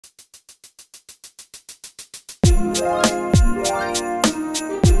What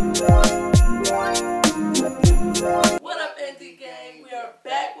up, ND Gang? We are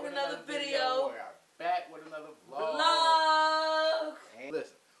back with another video. We are back with another vlog. And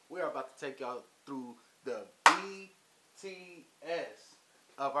listen, we are about to take y'all through the BTS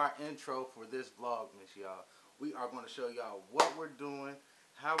of our intro for this Vlogmas, y'all. We are going to show y'all what we're doing,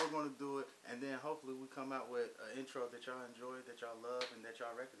 how we're going to do it, and then hopefully we come out with an intro that y'all enjoy, that y'all love, and that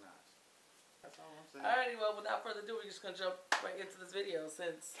y'all recognize. That's all I'm saying. Alrighty, well, without further ado, we're just going to jump right into this video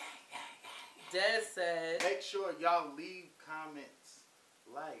since Des said... Make sure y'all leave comments,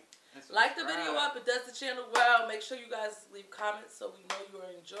 like the video up. It does the channel well. Make sure you guys leave comments so we know you are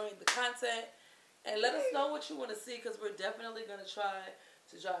enjoying the content. And let us know what you want to see, because we're definitely going to try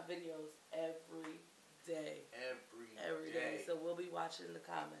to drop videos every day. Every day. So we'll be watching the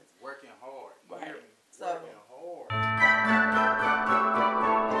comments. Working hard. Right. So, working hard.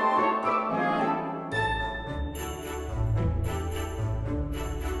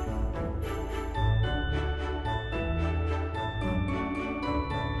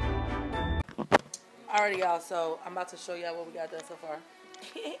 alrighty, y'all. So I'm about to show y'all what we got done so far.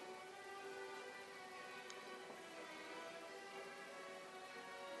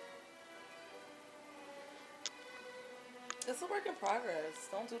 It's a work in progress.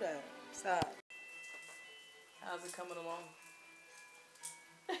 Don't do that. Stop. How's it coming along?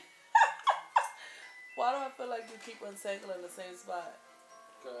 Why do I feel like you keep untangling in the same spot?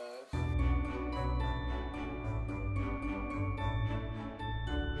 Because...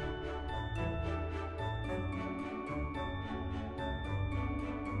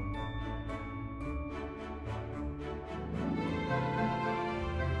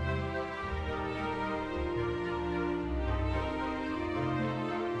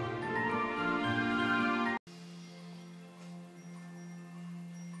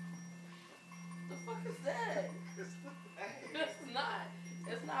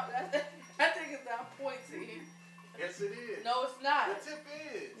 That thing is not pointy. Yes, it is. No, it's not. The tip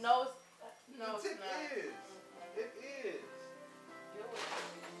is. No, it's no, the tip it's not. is. It is.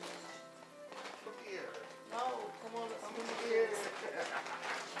 Look here. No, come on, Come here.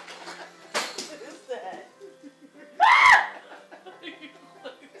 What is that?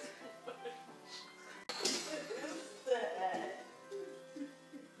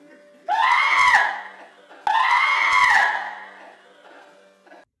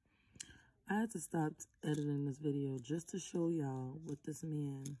 I had to stop editing this video just to show y'all what this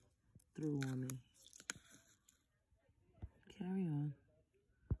man threw on me. Carry on.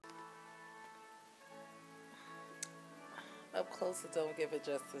 Up close and don't give it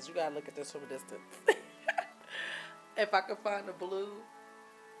justice. You gotta look at this from a distance. If I could find a blue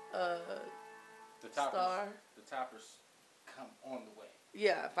star. The toppers come on the way.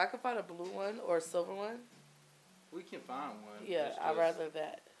 Yeah, if I could find a blue one or a silver one. We can find one. Yeah, I'd rather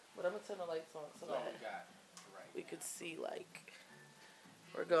that. But I'm going to turn the lights on so that we could see, like,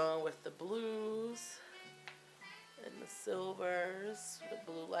 we're going with the blues and the silvers, the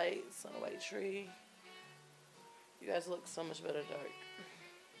blue lights on a white tree. You guys look so much better dark.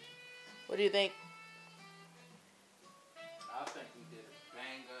 What do you think? I think we did a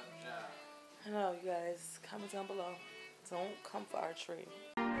bang-up job. I know, you guys. Comment down below. Don't come for our tree.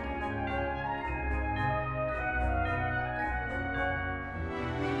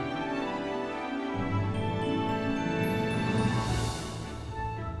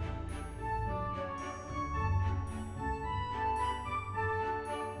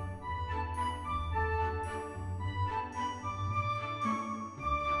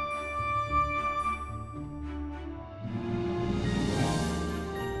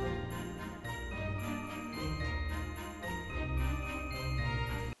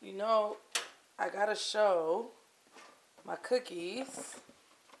 You know, I gotta show my cookies.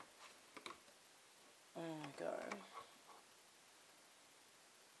 Oh my god.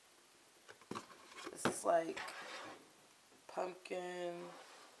 This is like pumpkin.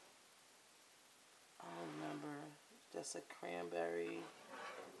 I don't remember. Just a cranberry,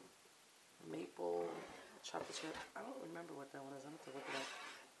 maple, chocolate chip. I don't remember what that one is. I'm gonna have to look it up.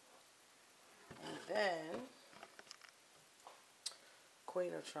 And then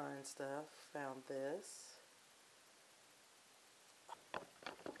Queen of trying stuff, found this.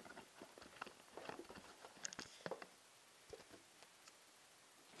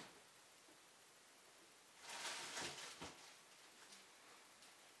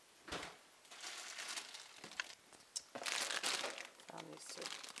 Found these two.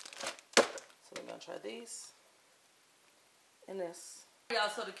 So we're gonna try these and this. Y'all,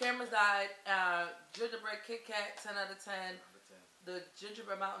 so the cameras died. Gingerbread Kit Kat, 10 out of 10. The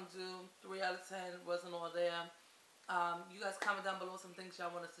gingerbread Mountain Dew, 3 out of 10, wasn't all there. You guys comment down below some things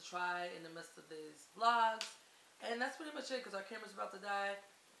y'all want us to try in the midst of these vlogs. And that's pretty much it because our camera's about to die.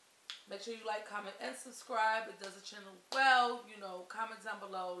 Make sure you like, comment, and subscribe. It does the channel well. You know, comment down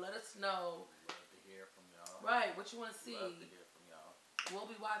below. Let us know. Love to hear from y'all. Right, what you want to see. Love to hear from y'all. We'll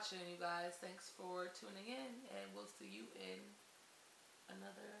be watching, you guys. Thanks for tuning in, and we'll see you in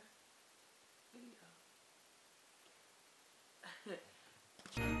another video.